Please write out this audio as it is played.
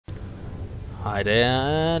Hi there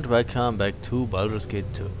and welcome back to Baldur's Gate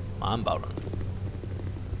 2. I'm Baldur.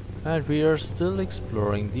 And we are still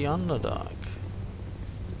exploring the Underdark.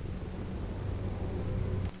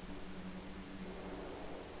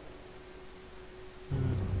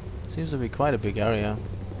 Seems to be quite a big area.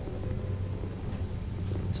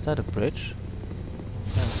 Is that a bridge?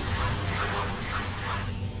 Yeah.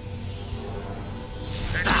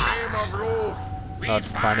 In the name of Rule, we Not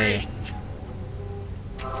funny.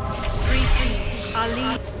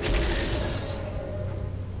 Ali.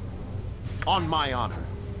 On my honor.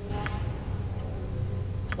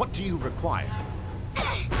 What do you require?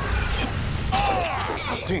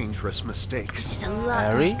 A dangerous mistake. This is a lot more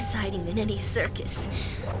Harry? exciting than any circus.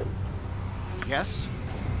 Yes?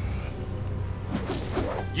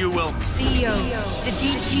 You will CEO, the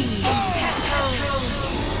DG,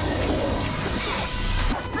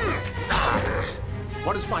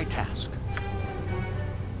 What is my task?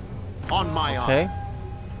 On my Okay. honor.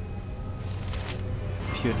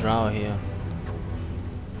 Few drow here.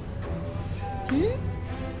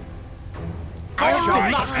 I shall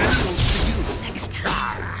not yield to you. Next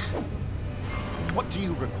time. What do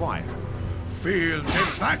you require? Feel the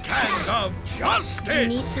backhand of You justice!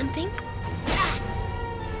 need something?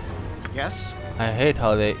 Yes? I hate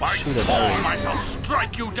how they shoot at form, I arrows. shall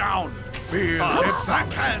strike you down. Feel the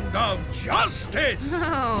backhand of justice!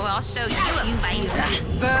 Oh, I'll show you a fight.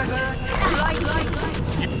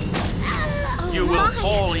 You will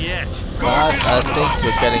fall yet. But I think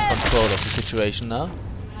we're getting control of the situation now.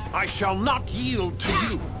 I shall not yield to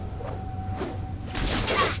you.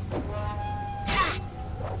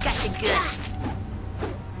 Got you good.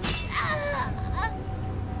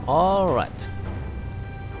 Alright.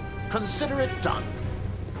 Consider it done.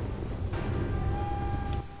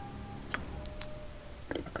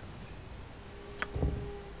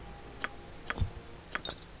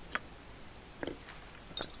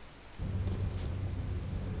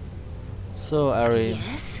 So, Ari,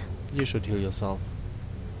 Yes? you should heal yourself.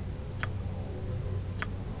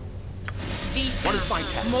 What is my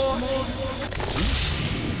task?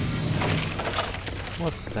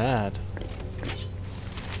 What's that?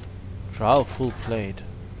 Drow full plate.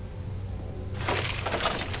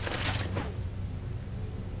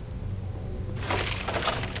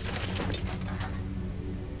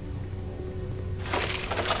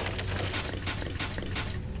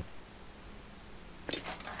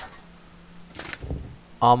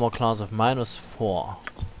 Armor class of -4.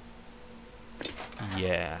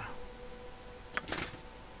 Yeah.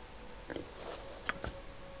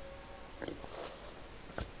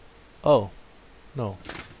 Oh. No.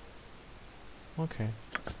 Okay.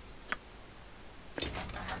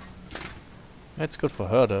 That's good for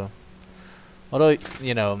her though. Although,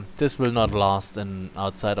 you know, this will not last in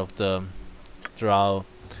outside of the drow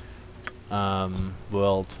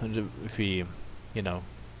world. And if we, you know,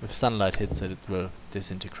 if sunlight hits it, it will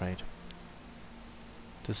disintegrate.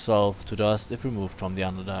 Dissolve to dust if removed from the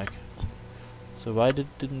Underdark. So why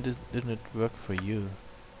didn't it work for you?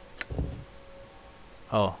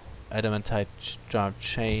 Oh, adamantite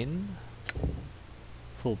chain,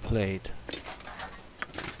 full plate.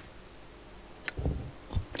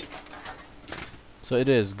 So it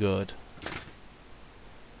is good.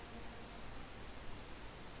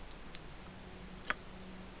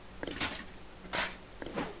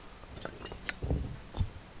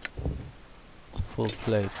 Full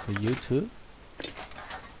plate for you too?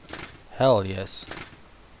 Hell yes.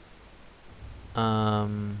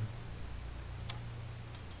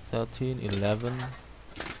 13, 11,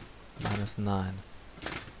 -9.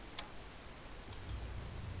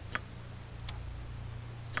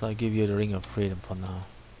 So I give you the Ring of Freedom for now.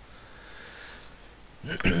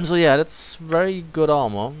 So yeah, that's very good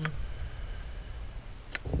armor.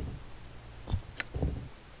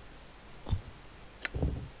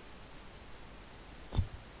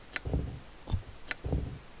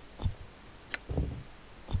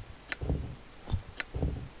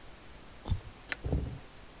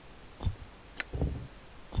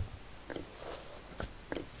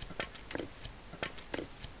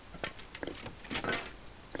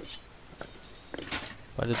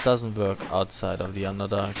 But it doesn't work outside of the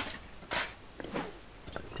Underdark.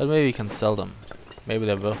 But maybe we can sell them. Maybe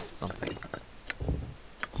they're worth something.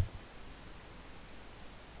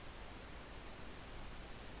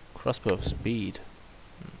 Crossbow of speed.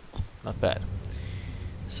 Not bad.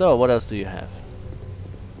 So, what else do you have?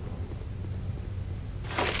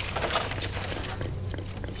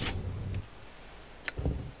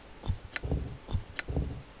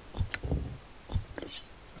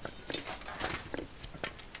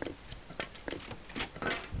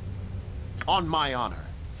 On my honor.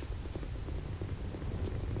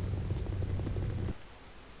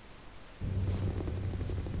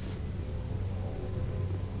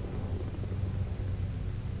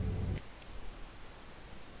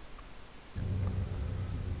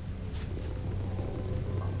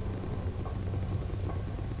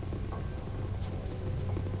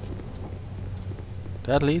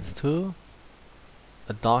 That leads to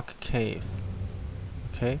a dark cave.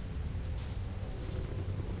 Okay.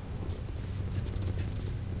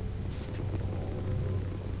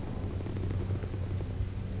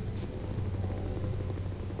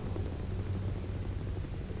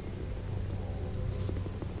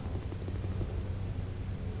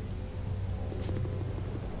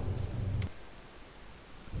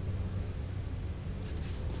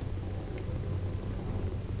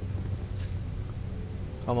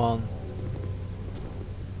 Come on.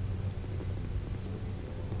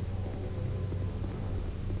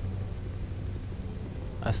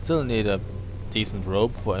 I still need a decent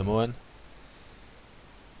rope for Imoen.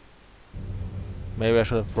 Maybe I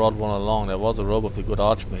should have brought one along. There was a rope of the good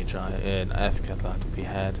archmage in Athkatla to be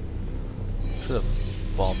had. Should have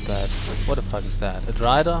bought that. What the fuck is that? A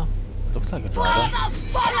drider? Looks like a drider.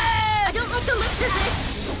 I don't like the looks of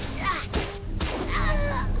this.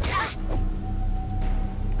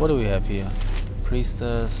 What do we have here?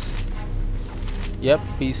 Priestess. Yep,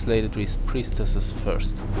 beast-laden priestesses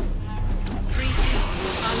first.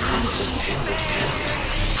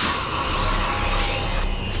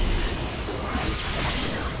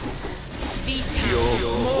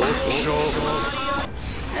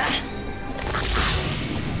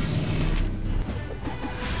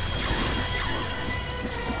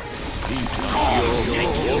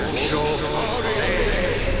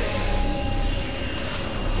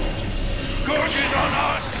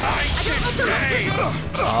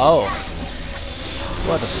 Oh.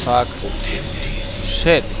 What the fuck?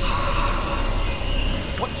 Shit.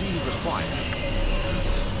 What do you require?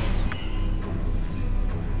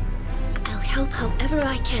 I'll help however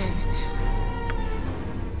I can.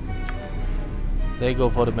 They go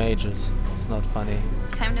for the mages. It's not funny.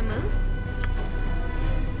 Time to move?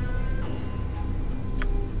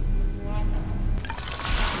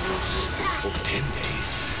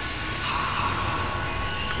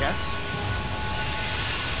 Yes?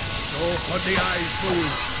 Open the eyes,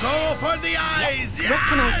 Boo! Open the eyes! What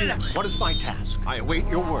can I do? What is my task? I await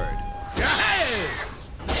your word.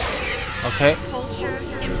 Okay, Culture,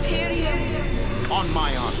 Imperium. On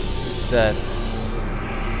my honor. it's dead.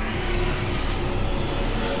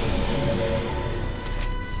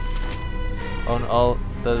 On all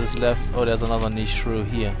that is left. Oh, there's another niche shrew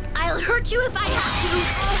here. I'll hurt you if I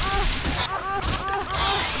have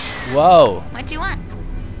Whoa! to. What do you want?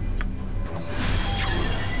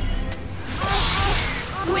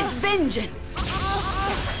 With vengeance.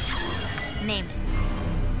 Name it.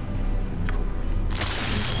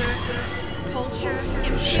 Culture,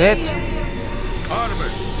 Imperium. Shit!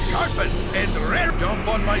 Armored, sharpened, and rare. Jump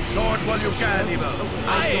on my sword while you can, evil.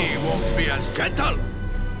 I won't be as gentle.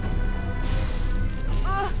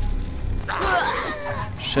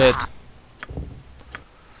 Shit.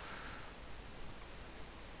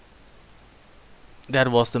 That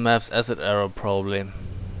was the math's acid error, probably.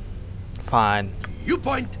 Fine. You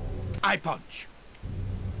point, I punch.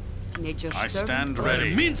 I stand Where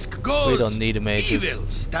ready. Minsk goes, We don't need the mages. evil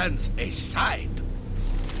stands aside.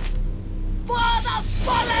 For the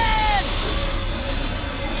fallen!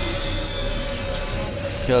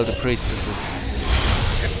 Kill the priestesses.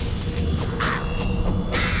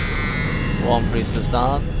 One priestess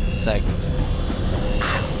down. Second.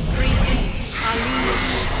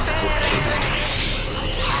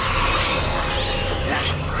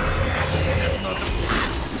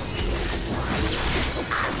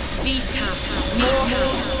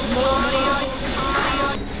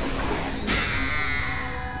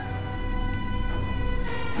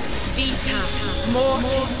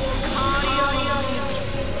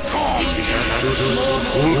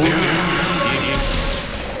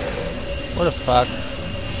 What the fuck?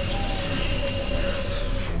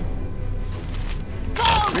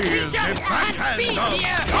 Feel the backhand of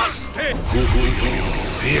justice!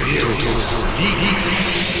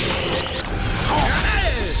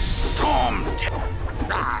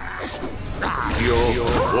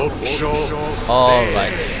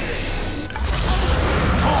 Alright.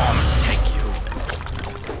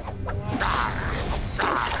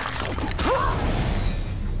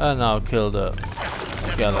 And now kill the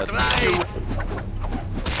skeleton.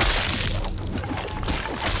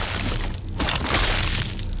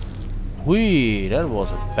 Whee, that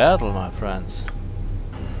was a battle, my friends.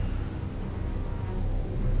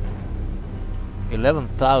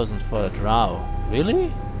 11,000 for a drow.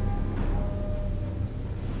 Really?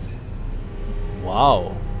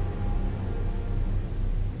 Wow.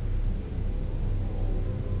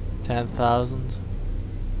 10,000.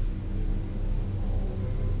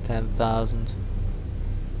 10,000.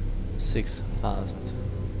 6,000.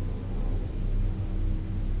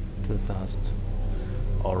 2,000.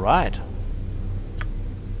 Alright.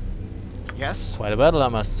 Yes, Quite a battle, I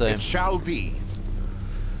must say. it shall be.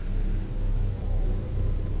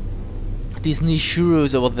 These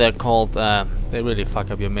Nishurus, or what they're called, they really fuck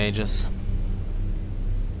up your mages.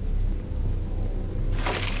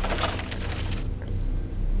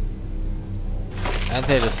 And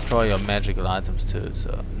they destroy your magical items too,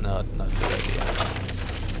 so not a good idea.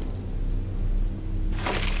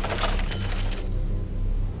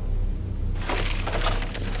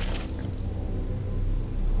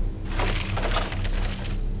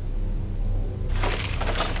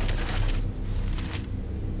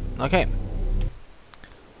 Okay.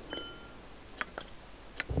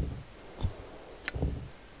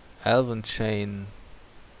 Elven Chain.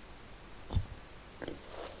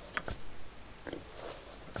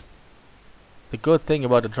 The good thing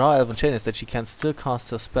about the Draw Elven Chain is that she can still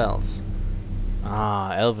cast her spells.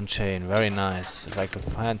 Ah, Elven Chain, very nice. If I could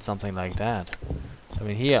find something like that. I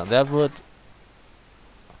mean, here, that would...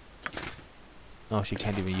 Oh, she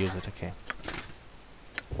can't even use it, okay.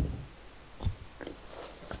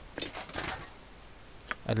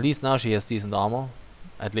 At least now she has decent armor.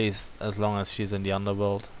 At least as long as she's in the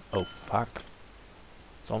underworld. Oh, fuck.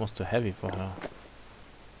 It's almost too heavy for her.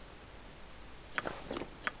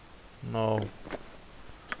 No.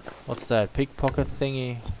 What's that? Pickpocket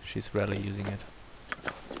thingy? She's rarely using it.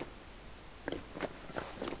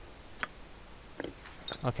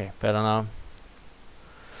 Okay, better now.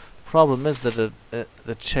 Problem is that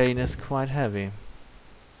the chain is quite heavy.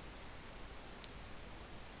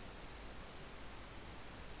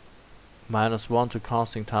 -1 to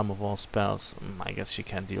casting time of all spells. I guess she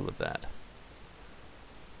can't deal with that.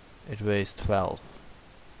 It weighs 12.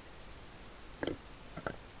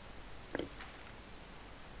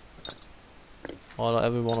 Although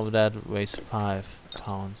every one of that weighs 5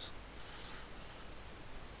 pounds.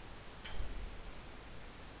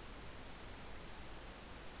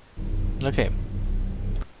 Okay.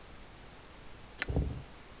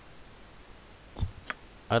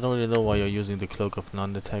 I don't really know why you're using the Cloak of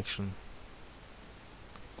Non-Detection.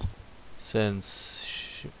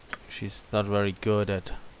 Since she's not very good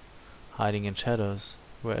at hiding in shadows.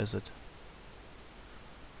 Where is it?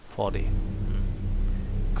 40.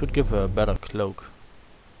 Could give her a better cloak.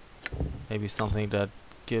 Maybe something that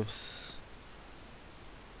gives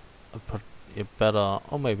a better...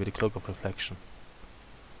 or maybe the Cloak of Reflection.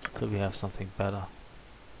 So we have something better.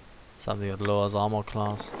 Something that lowers armor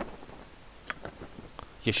class.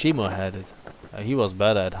 Yoshimo had it. He was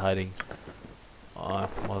better at hiding.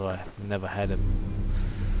 Although I never had him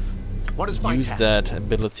What is my use task? that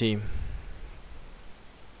ability.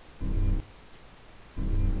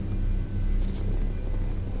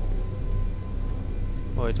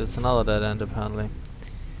 Wait, it's another dead end apparently.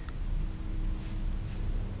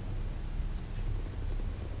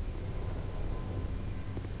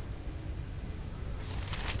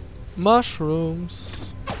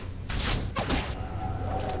 Mushrooms.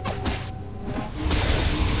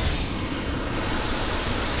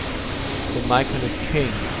 The Mike and the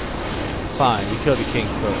King. Fine, we kill the King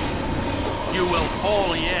first. You will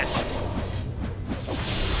fall yet.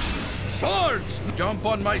 Swords! Jump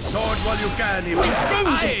on my sword while you can, if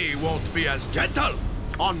I won't be as gentle.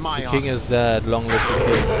 On my The honor. King is dead, long live the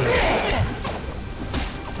King.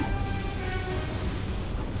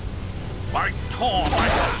 By Torm, I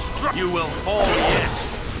shall strike. You will fall yet.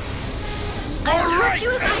 I'll hurt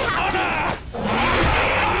you if I have to.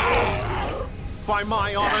 By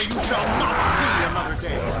my honor, you shall not see another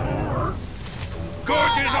day.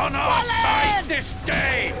 Good is on our side this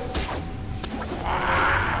day.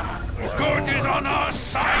 Good is on our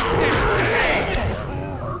side this day.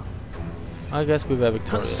 I guess we were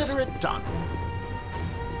victorious. Consider it done.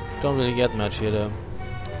 Don't really get much here though.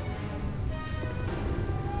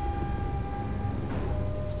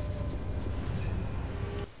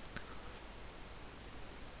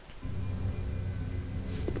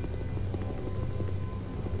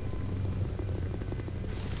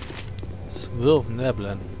 Swirl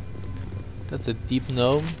Neblin. That's a deep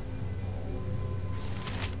gnome.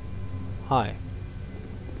 Hi.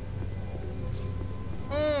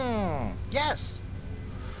 Yes.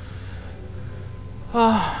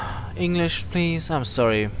 English, please. I'm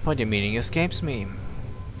sorry, but your meaning escapes me.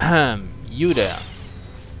 You there.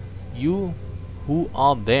 You who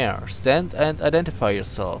are there. Stand and identify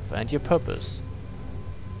yourself and your purpose.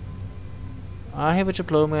 I have a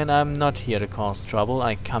diploma and I'm not here to cause trouble.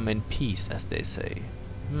 I come in peace, as they say.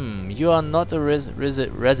 You are not a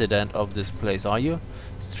resident of this place, are you?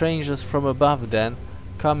 Strangers from above, then.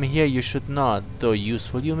 Come here you should not, though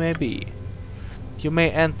useful you may be. You may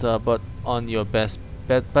enter, but on your best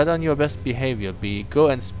But on your best behavior, B. Go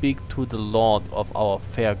and speak to the lord of our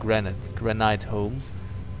fair granite home.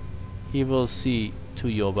 He will see to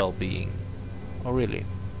your well-being. Oh, really?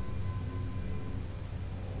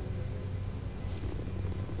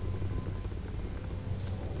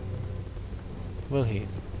 Will he?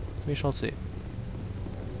 We shall see.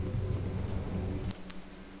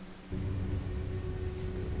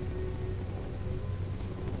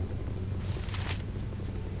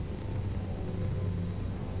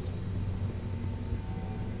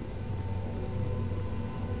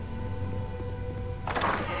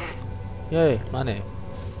 Yay, money.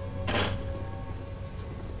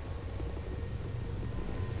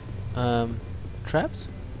 Traps?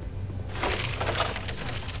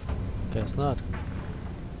 Guess not.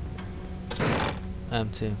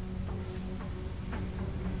 Empty.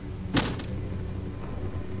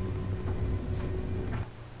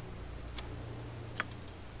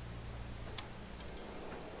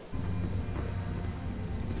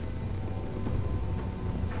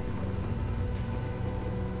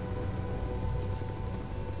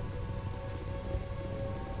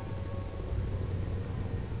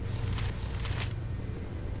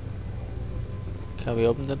 Can we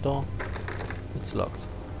open the door? It's locked.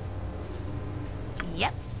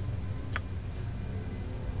 Yep.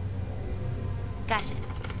 Gotcha.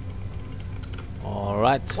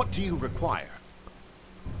 Alright. What do you require?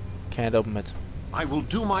 Can't open it. I will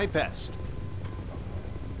do my best.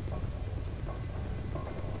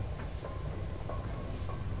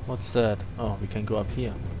 What's that? Oh, we can go up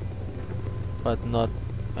here. But not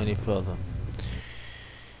any further.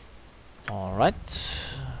 Alright.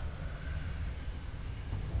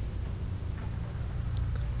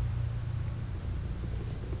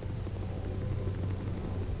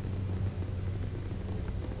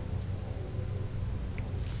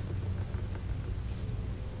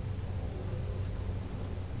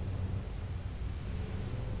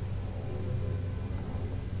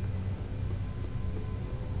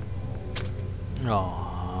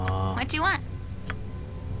 Aww. What do you want?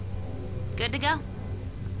 Good to go?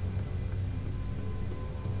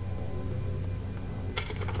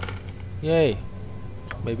 Yay.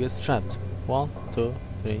 Maybe it's trapped. 1, 2,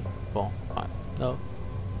 3, 4, 5. No.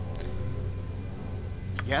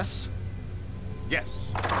 Yes? Yes.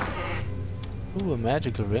 Ooh, a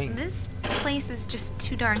magical ring. This place is just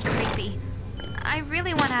too darn creepy. I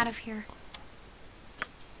really want out of here.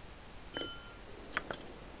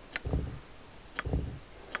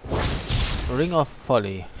 Ring of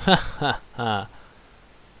Folly. Ha ha ha.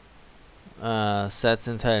 Sets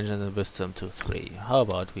intelligence and wisdom to 3. How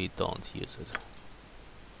about we don't use it?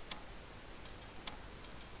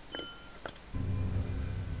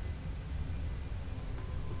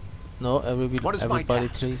 No, What is my everybody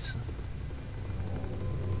task? please.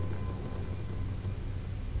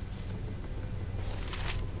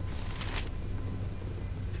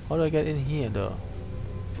 How do I get in here though?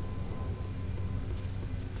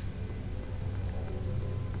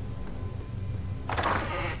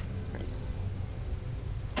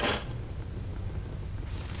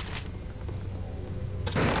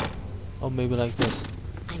 Or maybe like this.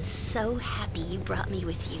 I'm so happy you brought me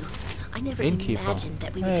with you. I never Innkeeper. imagined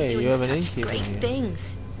that we would Hey, be you have an doing such innkeeper great here.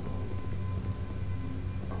 things.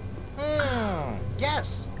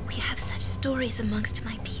 Yes. We have such stories amongst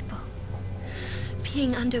my people.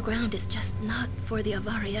 Being underground is just not for the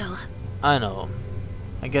Avariel. I know.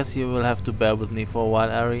 I guess you will have to bear with me for a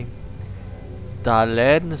while, Ari.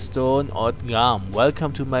 Darleden Stone Odgam,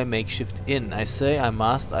 welcome to my makeshift inn. I say I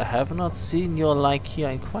must, I have not seen your like here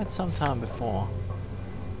in quite some time before.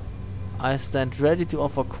 I stand ready to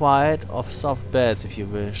offer quiet of soft beds if you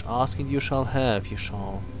wish. Ask and you shall have, you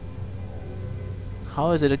shall.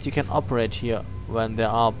 How is it that you can operate here when there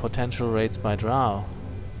are potential raids by drow?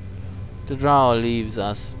 The drow leaves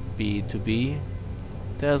us be to be.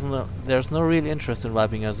 There's no real interest in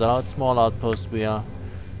wiping us out. Small outpost we are.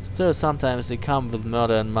 Still, sometimes they come with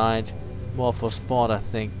murder in mind. More for sport, I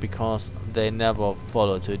think, because they never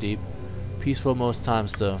follow too deep. Peaceful most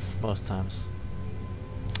times, though. Most times.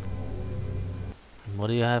 What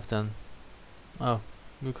do you have then? Oh,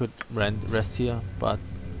 we could rest here, but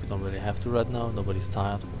we don't really have to right now. Nobody's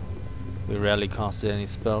tired. We rarely casted any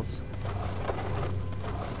spells.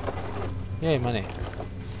 Yay, money.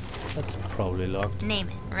 That's probably locked. Name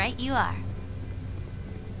it. Right you are.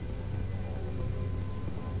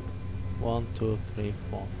 1, 2, 3,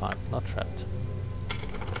 4, 5. Not trapped.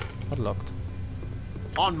 Not locked.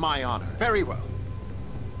 On my honor. Very well.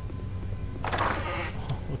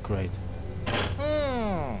 Oh, great.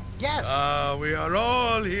 Yes. Ah, we are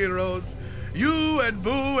all heroes. You and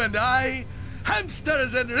Boo and I.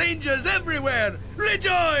 Hamsters and rangers everywhere!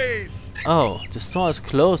 Rejoice! Oh, the store is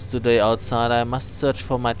closed today outside. I must search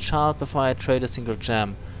for my child before I trade a single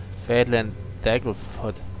gem. Fatal and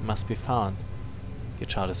Dagglefoot must be found. Your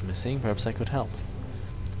child is missing. Perhaps I could help.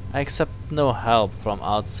 I accept no help from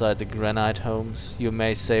outside the granite homes. You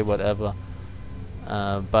may say whatever,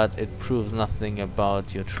 but it proves nothing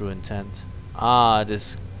about your true intent. Ah,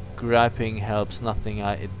 this griping helps nothing.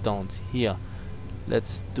 It don't. Here,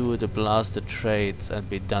 let's do the blasted trades and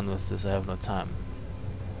be done with this. I have no time.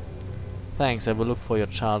 Thanks, I will look for your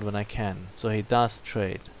child when I can. So he does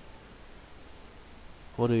trade.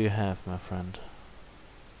 What do you have, my friend?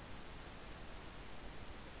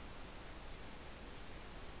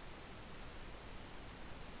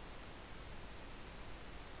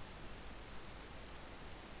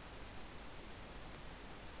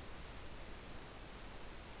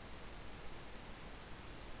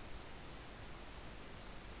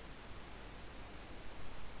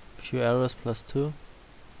 Few arrows +2.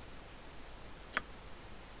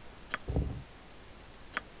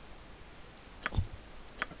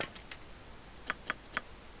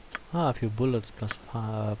 Ah, a few bullets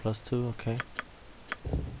 +2, okay.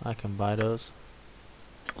 I can buy those.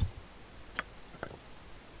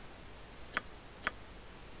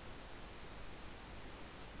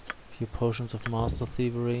 Few potions of master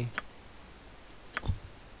thievery.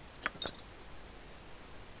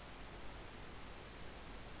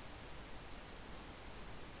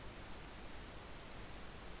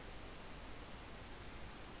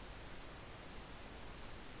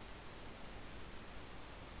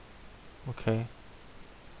 Okay.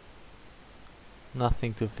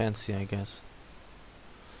 Nothing too fancy, I guess.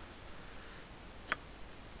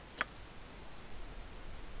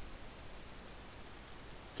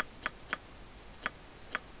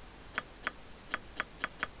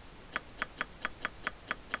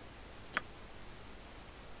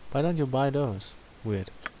 Why don't you buy those? Weird.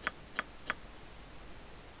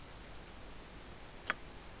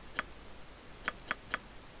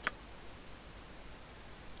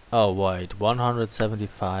 Oh wait,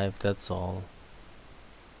 175, that's all.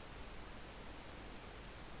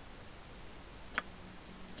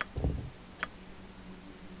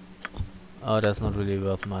 Oh, that's not really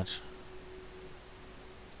worth much.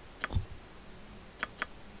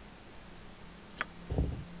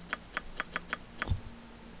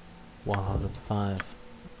 $105.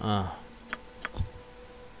 Ah.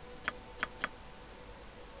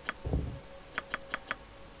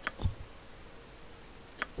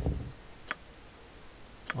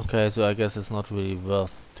 Okay, so I guess it's not really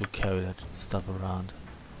worth to carry that stuff around.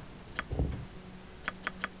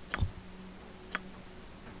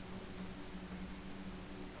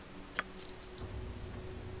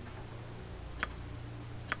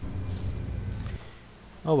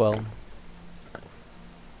 Oh well.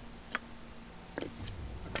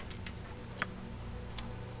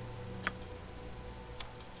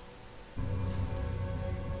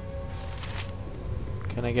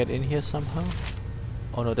 Can I get in here somehow?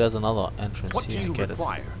 Oh no, there's another entrance What here. do you I get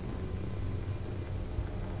require? it.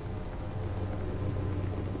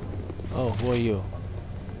 Oh, who are you?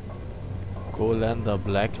 Golander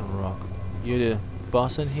Black and Rock. You the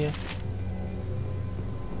boss in here?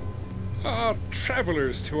 Ah,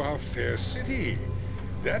 travelers to our fair city.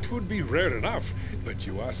 That would be rare enough, but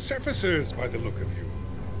you are surfacers by the look of you.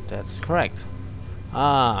 That's correct.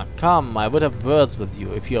 Ah, come, I would have words with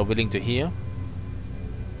you if you are willing to hear.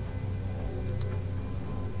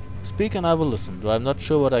 Speak and I will listen, though I'm not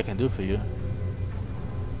sure what I can do for you.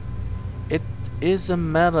 It is a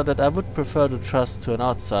matter that I would prefer to trust to an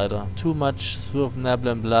outsider. Too much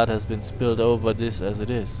Svirfneblin blood has been spilled over this as it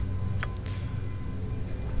is.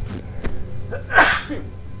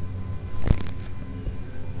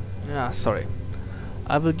 Sorry.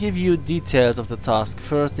 I will give you details of the task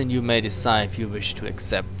first, and you may decide if you wish to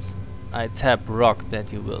accept. I tap rock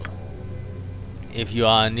that you will. If you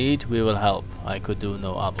are in need, we will help. I could do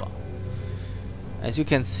no other. As you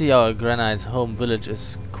can see, our granite home village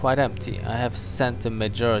is quite empty. I have sent the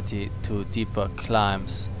majority to deeper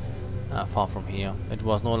climbs far from here. It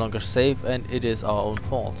was no longer safe, and it is our own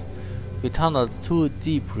fault. We tunneled too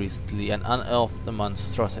deep recently and unearthed a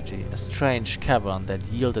monstrosity, a strange cavern that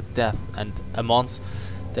yielded death, and a monster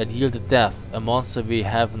we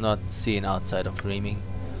have not seen outside of dreaming.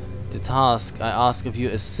 The task I ask of you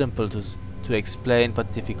is simple to explain,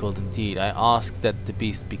 but difficult indeed. I ask that the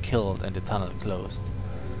beast be killed and the tunnel closed.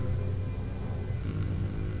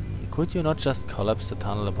 Could you not just collapse the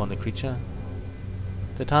tunnel upon the creature?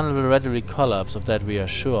 The tunnel will readily collapse, of that we are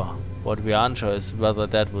sure. What we are unsure is whether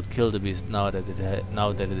that would kill the beast now that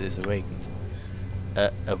it is awakened.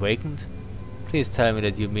 Awakened? Please tell me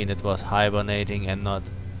that you mean it was hibernating and not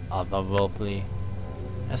otherworldly.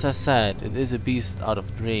 As I said, it is a beast out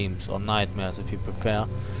of dreams, or nightmares if you prefer.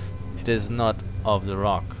 It is not of the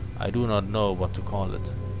rock. I do not know what to call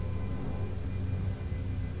it.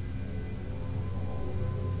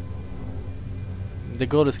 The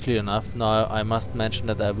goal is clear enough. Now I must mention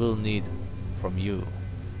that I will need from you.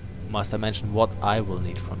 Must I mention what I will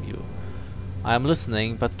need from you? I am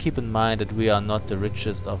listening, but keep in mind that we are not the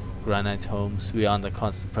richest of granite homes. We are under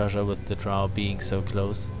constant pressure with the drow being so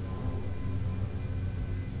close.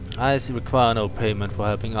 I require no payment for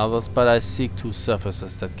helping others, but I seek 2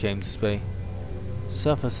 surfaces that came this way.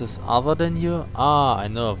 Surfaces other than you? Ah, I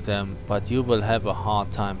know of them, but you will have a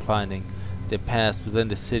hard time finding. They passed within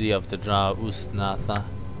the city of the drow Ustnatha.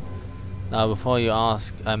 Now before you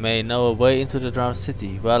ask, I may know a way into the drow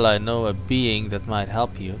city. Well, I know a being that might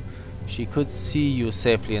help you. She could see you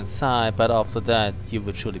safely inside, but after that you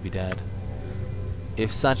would surely be dead.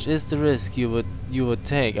 If such is the risk you would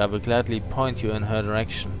take, I will gladly point you in her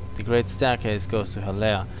direction. The great staircase goes to her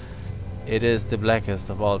lair. It is the blackest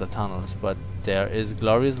of all the tunnels, but there is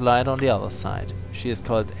glorious light on the other side. She is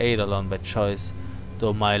called Eidolon by choice,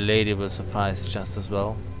 though my lady will suffice just as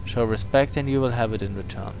well. Show respect and you will have it in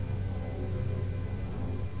return.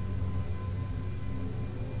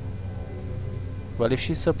 Well, if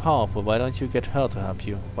she's so powerful, why don't you get her to help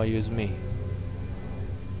you? Why use me?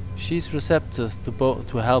 She's receptive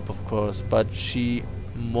to help, of course, but she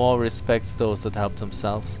more respects those that help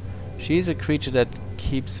themselves. She is a creature that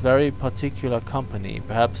keeps very particular company,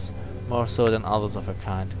 perhaps more so than others of her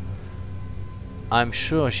kind. I'm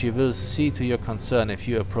sure she will see to your concern if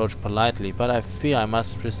you approach politely, but I fear I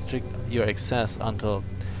must restrict your access until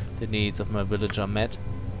the needs of my village are met.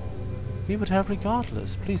 We would help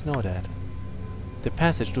regardless, please know that. The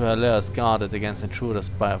passage to her lair is guarded against intruders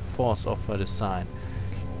by a force of her design.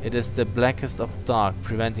 It is the blackest of dark,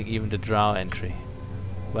 preventing even the drow entry.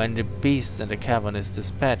 When the beast in the cavern is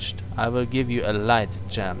dispatched, I will give you a light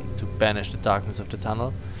gem to banish the darkness of the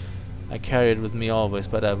tunnel. I carry it with me always,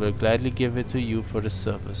 but I will gladly give it to you for the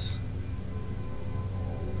service.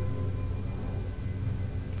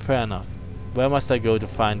 Fair enough. Where must I go to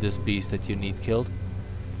find this beast that you need killed?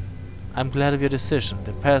 I'm glad of your decision.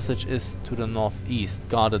 The passage is to the northeast,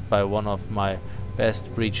 guarded by one of my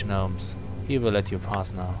best breach gnomes. He will let you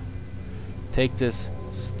pass now. Take this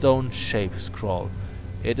stone-shaped scroll.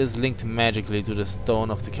 It is linked magically to the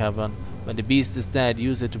stone of the cavern. When the beast is dead,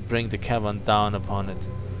 use it to bring the cavern down upon it.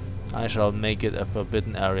 I shall make it a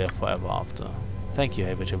forbidden area forever after. Thank you,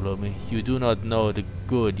 Haberjablomi. You do not know the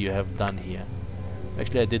good you have done here.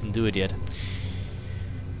 Actually, I didn't do it yet.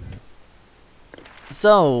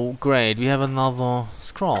 So, great, we have another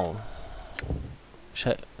scroll.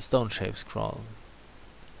 Stone-shaped scroll.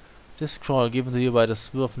 This scroll, given to you by the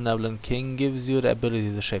Swerfneblin King, gives you the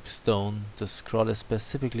ability to shape stone. The scroll is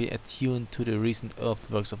specifically attuned to the recent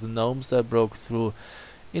earthworks of the gnomes that broke through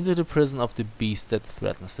into the prison of the beast that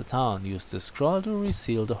threatens the town. Use the scroll to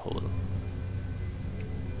reseal the hole.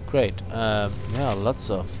 Great. Yeah, lots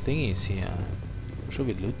of thingies here. Should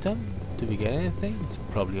we loot them? Do we get anything? It's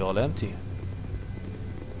probably all empty.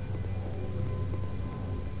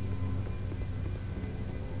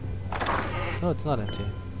 No, it's not empty.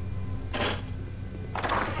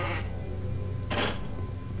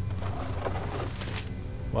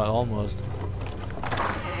 Well, almost.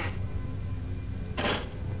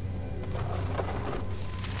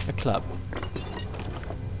 A club.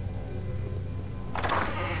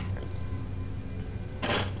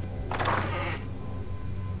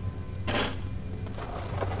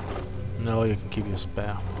 No, you can keep your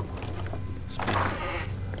spare. Speed.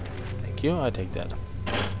 Thank you, I take that.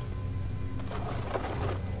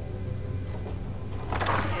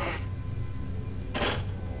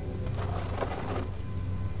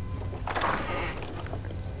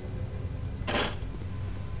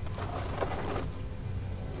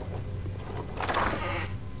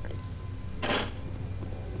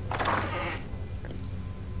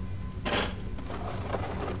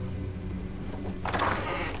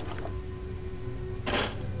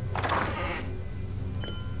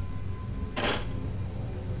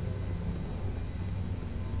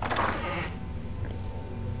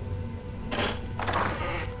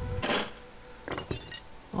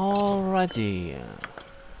 Alrighty.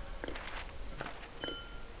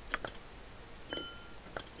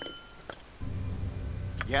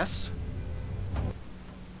 Yes?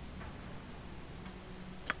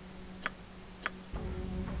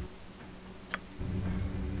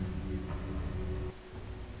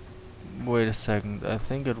 Wait a second, I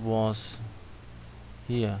think it was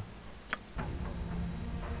here.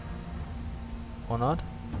 Or not?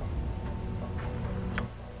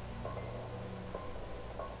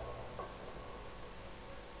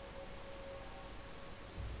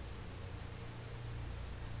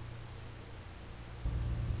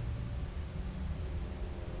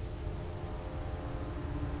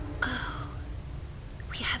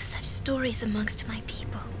 stories amongst my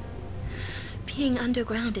people. Being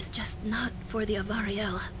underground is just not for the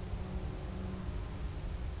Avariel.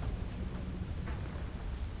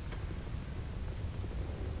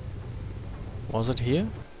 Was it here?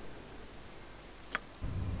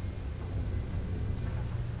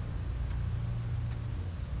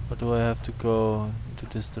 Or do I have to go into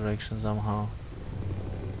this direction somehow?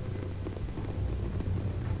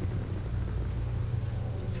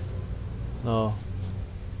 No.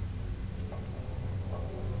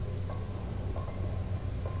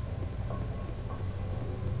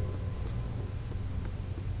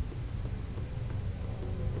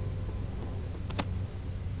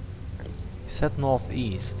 He said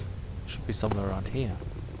northeast. Should be somewhere around here.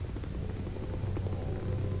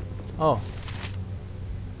 Oh.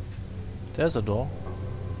 There's a door.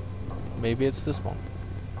 Maybe it's this one.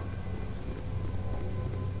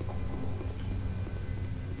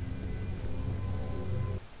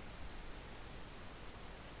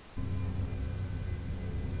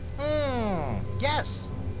 Yes.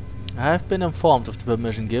 I have been informed of the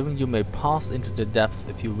permission given. You may pass into the depth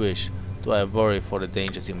if you wish. Do I worry for the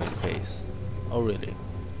dangers you may face? Oh really?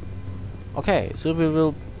 Okay, so we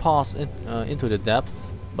will pass into the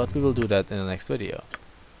depth, but we will do that in the next video.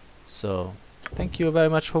 So, thank you very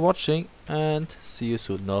much for watching, and see you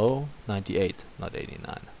soon. No, 98, not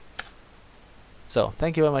 89. So,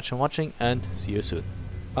 thank you very much for watching, and see you soon.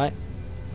 Bye.